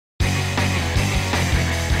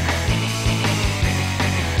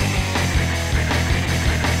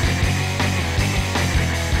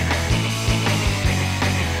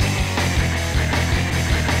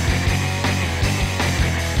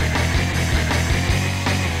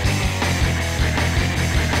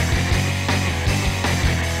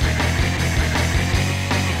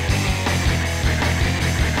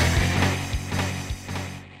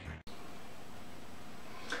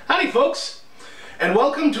folks, and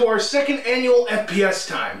welcome to our second annual FPS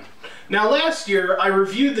time. Now last year I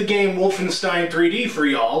reviewed the game Wolfenstein 3D for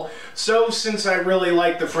y'all, so since I really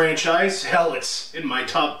like the franchise, hell it's in my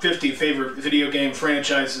top 50 favorite video game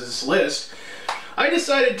franchises list, I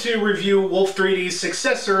decided to review Wolf 3D's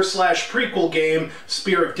successor slash prequel game,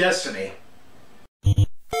 Spear of Destiny.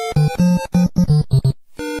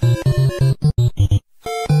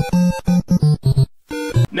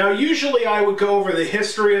 Now, usually I would go over the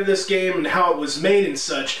history of this game and how it was made and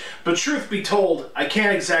such, but truth be told, I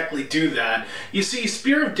can't exactly do that. You see,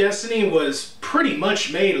 Spear of Destiny was pretty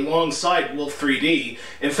much made alongside Wolf 3D.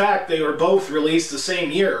 In fact, they were both released the same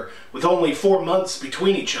year, with only 4 months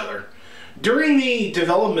between each other. During the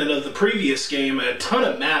development of the previous game, a ton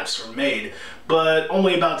of maps were made, but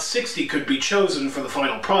only about 60 could be chosen for the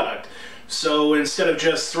final product. So instead of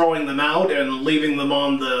just throwing them out and leaving them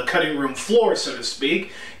on the cutting room floor, so to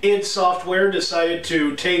speak, id Software decided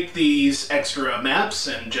to take these extra maps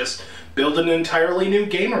and just build an entirely new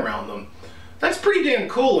game around them. That's pretty damn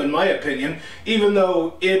cool in my opinion, even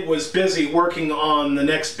though id was busy working on the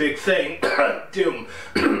next big thing, Doom.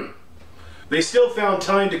 They still found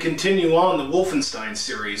time to continue on the Wolfenstein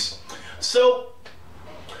series. So,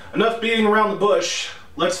 enough beating around the bush,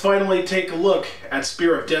 let's finally take a look at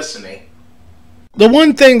Spear of Destiny. The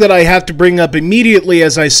one thing that I have to bring up immediately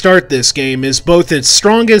as I start this game is both its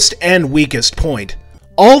strongest and weakest point.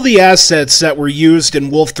 All the assets that were used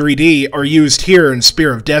in Wolf 3D are used here in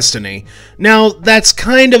Spear of Destiny. Now, that's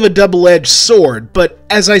kind of a double-edged sword, but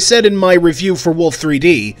as I said in my review for Wolf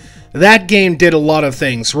 3D, that game did a lot of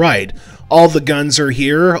things right. All the guns are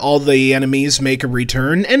here, all the enemies make a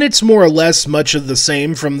return, and it's more or less much of the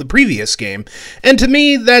same from the previous game. And to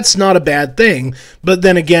me, that's not a bad thing, but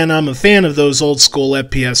then again, I'm a fan of those old school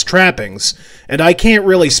FPS trappings, and I can't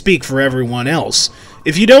really speak for everyone else.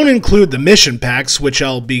 If you don't include the mission packs, which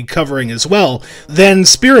I'll be covering as well, then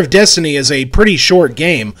Spear of Destiny is a pretty short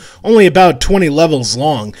game, only about 20 levels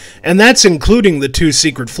long, and that's including the 2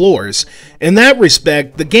 secret floors. In that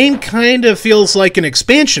respect, the game kinda feels like an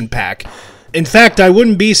expansion pack. In fact, I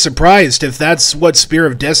wouldn't be surprised if that's what Spear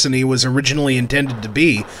of Destiny was originally intended to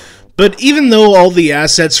be. But even though all the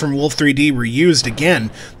assets from Wolf 3D were used again,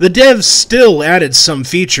 the devs still added some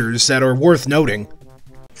features that are worth noting.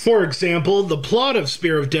 For example, the plot of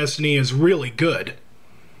Spear of Destiny is really good.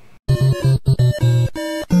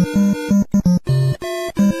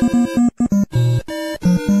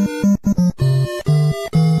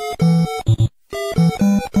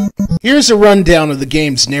 Here's a rundown of the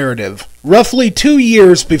game's narrative. Roughly 2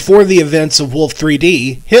 years before the events of Wolf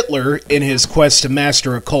 3D, Hitler, in his quest to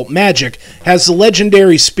master occult magic, has the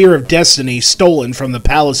legendary Spear of Destiny stolen from the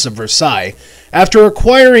Palace of Versailles. After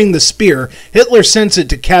acquiring the spear, Hitler sends it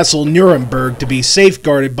to Castle Nuremberg to be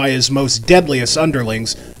safeguarded by his most deadliest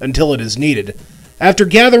underlings until it is needed. After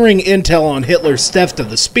gathering intel on Hitler's theft of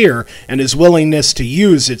the spear and his willingness to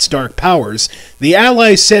use its dark powers, the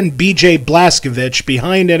Allies send B.J. Blazkowicz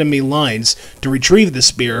behind enemy lines to retrieve the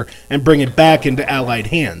spear and bring it back into Allied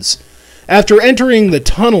hands. After entering the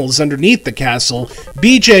tunnels underneath the castle,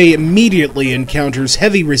 BJ immediately encounters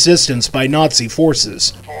heavy resistance by Nazi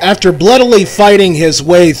forces. After bloodily fighting his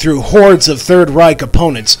way through hordes of Third Reich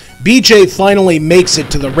opponents, BJ finally makes it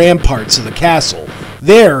to the ramparts of the castle.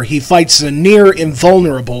 There, he fights the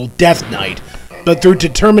near-invulnerable Death Knight, but through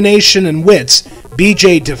determination and wits,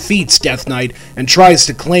 BJ defeats Death Knight and tries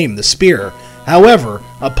to claim the spear. However,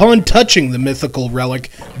 upon touching the mythical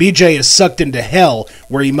relic, BJ is sucked into hell,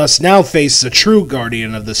 where he must now face the true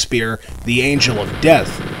guardian of the spear, the Angel of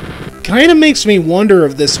Death. Kinda makes me wonder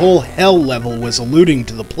if this whole hell level was alluding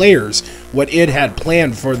to the players, what id had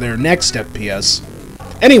planned for their next FPS.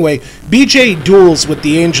 Anyway, BJ duels with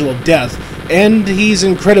the Angel of Death, and he's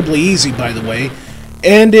incredibly easy by the way,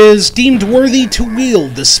 and is deemed worthy to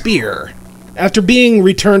wield the spear. After being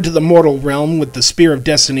returned to the mortal realm with the Spear of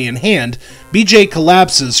Destiny in hand, BJ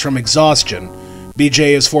collapses from exhaustion.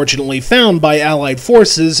 BJ is fortunately found by Allied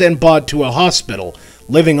forces and brought to a hospital,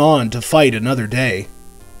 living on to fight another day.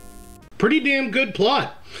 Pretty damn good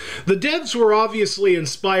plot. The devs were obviously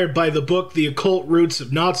inspired by the book The Occult Roots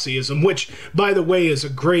of Nazism, which, by the way, is a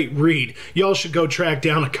great read. Y'all should go track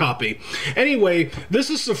down a copy. Anyway, this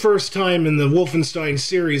is the first time in the Wolfenstein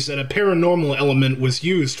series that a paranormal element was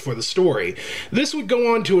used for the story. This would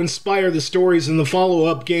go on to inspire the stories in the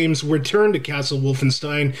follow-up games Return to Castle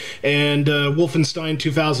Wolfenstein and Wolfenstein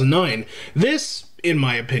 2009. This, in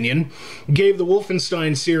my opinion, gave the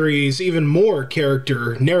Wolfenstein series even more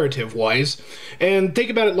character narrative-wise. And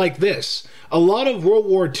think about it like this. A lot of World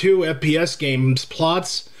War II FPS games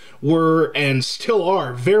plots were, and still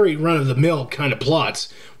are, very run-of-the-mill kind of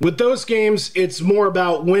plots. With those games, it's more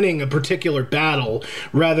about winning a particular battle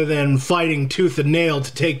rather than fighting tooth and nail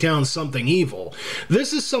to take down something evil.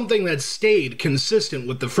 This is something that stayed consistent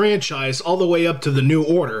with the franchise all the way up to the New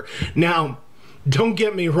Order. Now, don't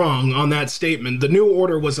get me wrong on that statement. The New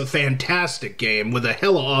Order was a fantastic game with a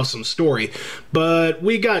hella awesome story, but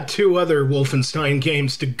we got 2 other Wolfenstein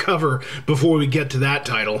games to cover before we get to that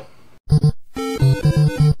title.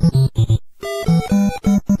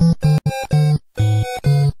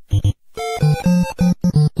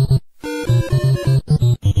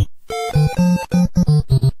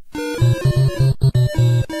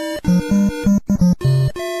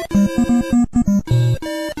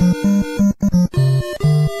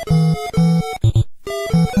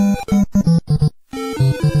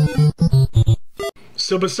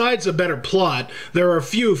 So besides a better plot, there are a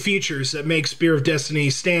few features that make Spear of Destiny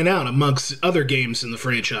stand out amongst other games in the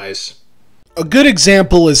franchise. A good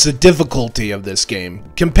example is the difficulty of this game.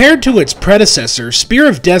 Compared to its predecessor, Spear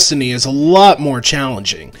of Destiny is a lot more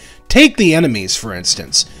challenging. Take the enemies, for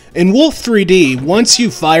instance. In Wolf 3D, once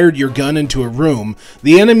you fired your gun into a room,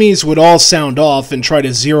 the enemies would all sound off and try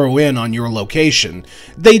to zero in on your location.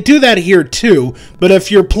 They do that here too, but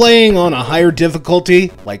if you're playing on a higher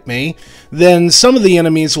difficulty, like me, then some of the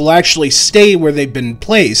enemies will actually stay where they've been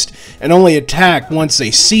placed and only attack once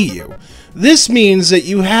they see you. This means that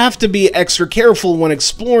you have to be extra careful when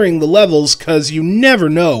exploring the levels because you never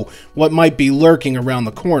know what might be lurking around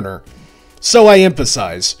the corner. So I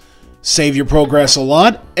emphasize, save your progress a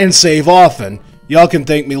lot, and save often. Y'all can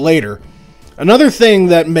thank me later. Another thing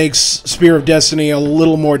that makes Spear of Destiny a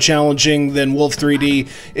little more challenging than Wolf 3D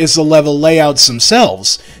is the level layouts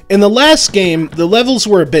themselves. In the last game, the levels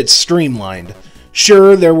were a bit streamlined.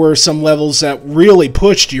 Sure, there were some levels that really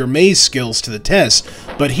pushed your maze skills to the test,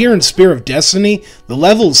 but here in Spear of Destiny, the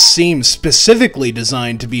levels seem specifically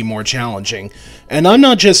designed to be more challenging. And I'm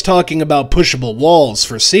not just talking about pushable walls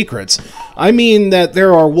for secrets. I mean that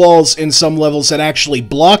there are walls in some levels that actually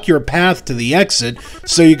block your path to the exit,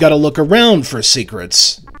 so you gotta look around for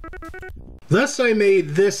secrets. Thus I made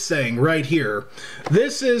this thing right here.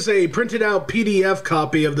 This is a printed out PDF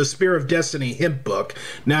copy of the Spear of Destiny hint book.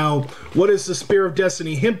 Now, what is the Spear of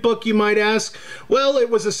Destiny hint book, you might ask? Well, it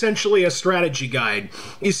was essentially a strategy guide.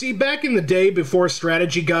 You see, back in the day before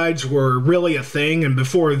strategy guides were really a thing and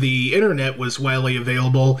before the internet was widely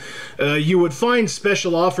available, you would find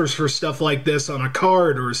special offers for stuff like this on a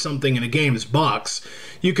card or something in a game's box.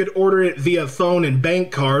 You could order it via phone and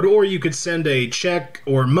bank card, or you could send a check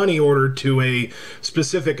or money order to a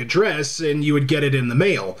specific address and you would get it in the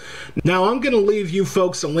mail. Now, I'm going to leave you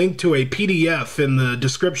folks a link to a PDF in the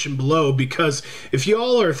description below, because if you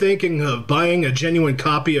all are thinking of buying a genuine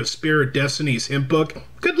copy of Spear of Destiny's hint book,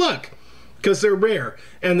 good luck, because they're rare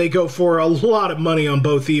and they go for a lot of money on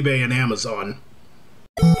both eBay and Amazon.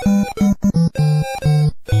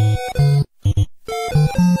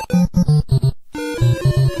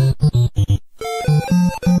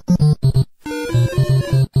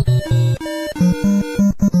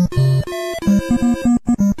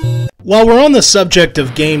 While we're on the subject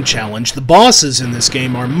of game challenge, the bosses in this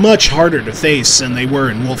game are much harder to face than they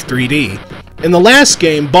were in Wolf 3D. In the last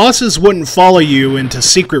game, bosses wouldn't follow you into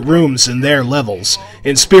secret rooms in their levels.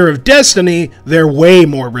 In Spear of Destiny, they're way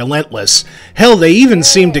more relentless. Hell, they even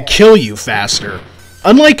seem to kill you faster.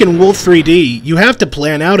 Unlike in Wolf 3D, you have to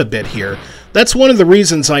plan out a bit here. That's one of the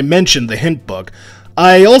reasons I mentioned the hint book.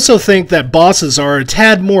 I also think that bosses are a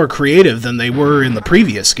tad more creative than they were in the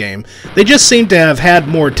previous game. They just seem to have had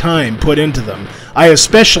more time put into them. I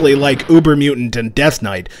especially like Uber Mutant and Death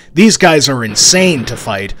Knight. These guys are insane to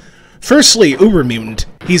fight. Firstly, Uber Mutant.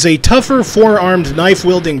 He's a tougher, four-armed,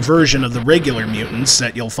 knife-wielding version of the regular mutants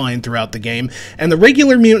that you'll find throughout the game, and the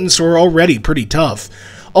regular mutants were already pretty tough.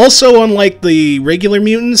 Also, unlike the regular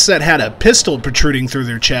mutants that had a pistol protruding through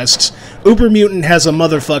their chests, Uber Mutant has a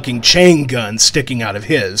motherfucking chain gun sticking out of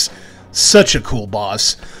his. Such a cool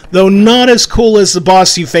boss. Though not as cool as the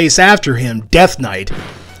boss you face after him, Death Knight.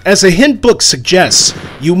 As the hint book suggests,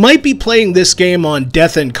 you might be playing this game on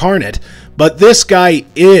Death Incarnate, but this guy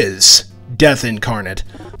is Death Incarnate.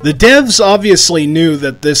 The devs obviously knew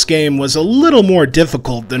that this game was a little more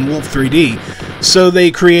difficult than Wolf 3D, so they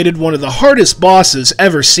created one of the hardest bosses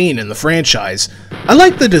ever seen in the franchise. I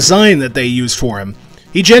like the design that they used for him.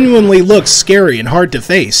 He genuinely looks scary and hard to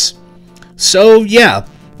face. So yeah,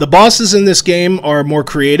 the bosses in this game are more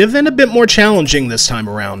creative and a bit more challenging this time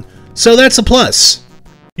around, so that's a plus.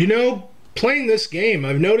 You know, playing this game,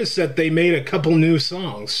 I've noticed that they made a couple new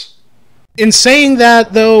songs. In saying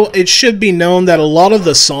that, though, it should be known that a lot of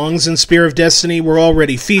the songs in Spear of Destiny were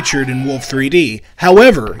already featured in Wolf 3D.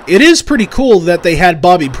 However, it is pretty cool that they had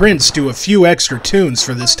Bobby Prince do a few extra tunes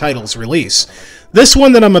for this title's release. This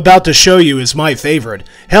one that I'm about to show you is my favorite.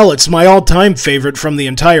 Hell, it's my all-time favorite from the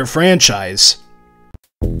entire franchise.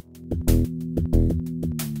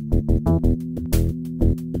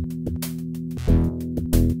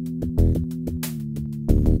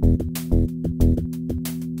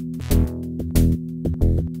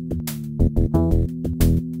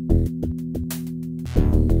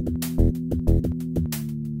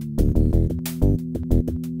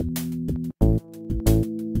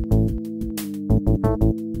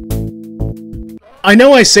 I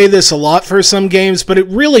know I say this a lot for some games, but it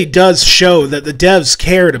really does show that the devs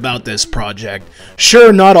cared about this project.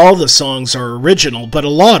 Sure, not all the songs are original, but a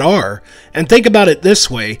lot are. And think about it this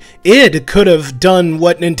way, id could have done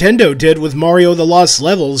what Nintendo did with Mario the Lost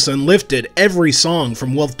Levels and lifted every song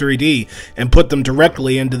from Wolf 3D and put them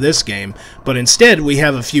directly into this game, but instead we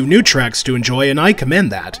have a few new tracks to enjoy, and I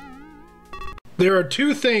commend that. There are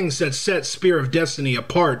two things that set Spear of Destiny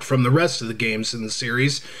apart from the rest of the games in the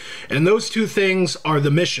series, and those two things are the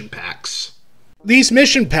mission packs. These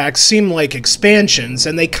mission packs seem like expansions,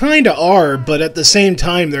 and they kinda are, but at the same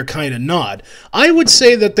time they're kinda not. I would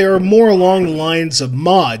say that they are more along the lines of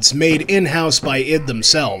mods made in-house by id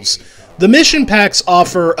themselves. The mission packs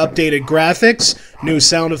offer updated graphics, new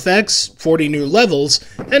sound effects, 40 new levels,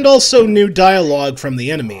 and also new dialogue from the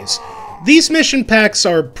enemies. These mission packs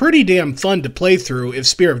are pretty damn fun to play through if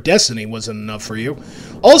Spear of Destiny wasn't enough for you.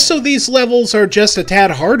 Also, these levels are just a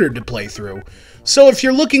tad harder to play through. So if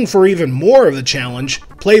you're looking for even more of the challenge,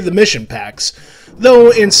 play the mission packs.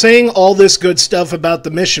 Though, in saying all this good stuff about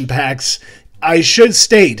the mission packs, I should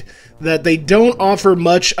state that they don't offer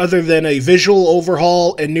much other than a visual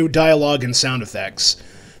overhaul and new dialogue and sound effects.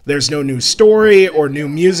 There's no new story or new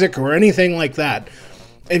music or anything like that.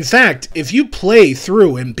 In fact, if you play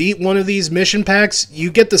through and beat one of these mission packs, you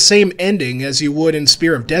get the same ending as you would in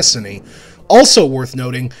Spear of Destiny. Also worth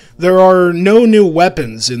noting, there are no new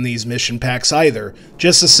weapons in these mission packs either,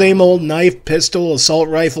 just the same old knife, pistol, assault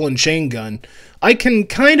rifle, and chain gun. I can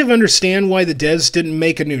kind of understand why the devs didn't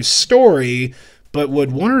make a new story, but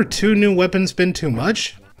would one or two new weapons been too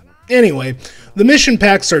much? Anyway, the mission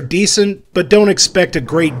packs are decent, but don't expect a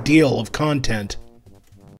great deal of content.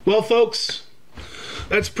 Well, folks,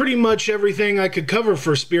 that's pretty much everything I could cover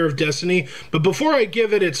for Spear of Destiny, but before I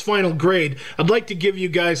give it its final grade, I'd like to give you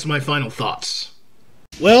guys my final thoughts.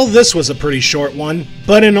 Well, this was a pretty short one,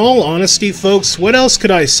 but in all honesty, folks, what else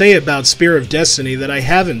could I say about Spear of Destiny that I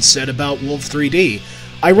haven't said about Wolf 3D?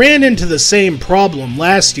 I ran into the same problem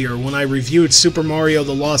last year when I reviewed Super Mario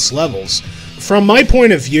The Lost Levels. From my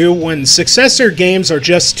point of view, when successor games are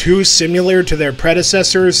just too similar to their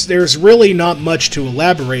predecessors, there's really not much to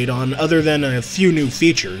elaborate on other than a few new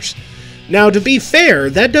features. Now, to be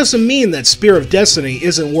fair, that doesn't mean that Spear of Destiny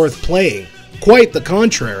isn't worth playing. Quite the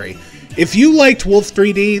contrary. If you liked Wolf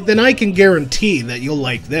 3D, then I can guarantee that you'll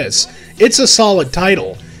like this. It's a solid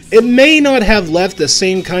title. It may not have left the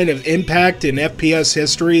same kind of impact in FPS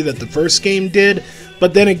history that the first game did,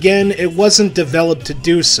 but then again, it wasn't developed to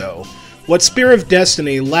do so. What Spear of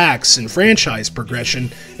Destiny lacks in franchise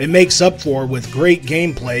progression, it makes up for with great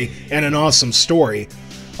gameplay and an awesome story.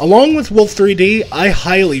 Along with Wolf 3D, I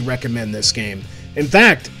highly recommend this game. In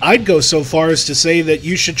fact, I'd go so far as to say that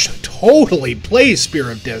you should totally play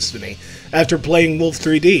Spear of Destiny after playing Wolf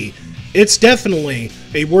 3D. It's definitely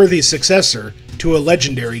a worthy successor to a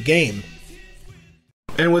legendary game.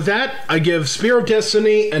 And with that, I give Spear of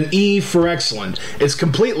Destiny an E for excellent. It's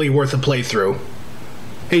completely worth a playthrough.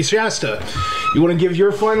 Hey Shasta, you want to give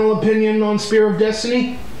your final opinion on Spear of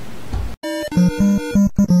Destiny?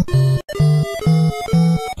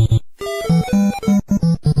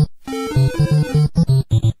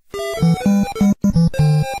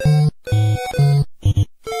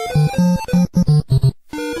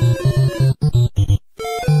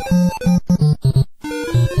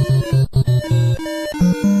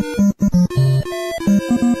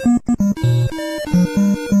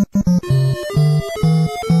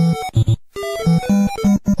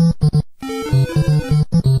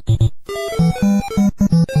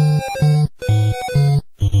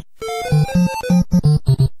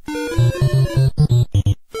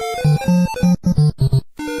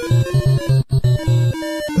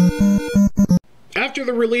 After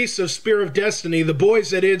the release of Spear of Destiny, the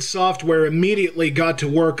boys at id Software immediately got to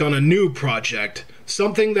work on a new project,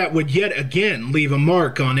 something that would yet again leave a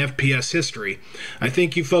mark on FPS history. I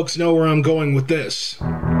think you folks know where I'm going with this.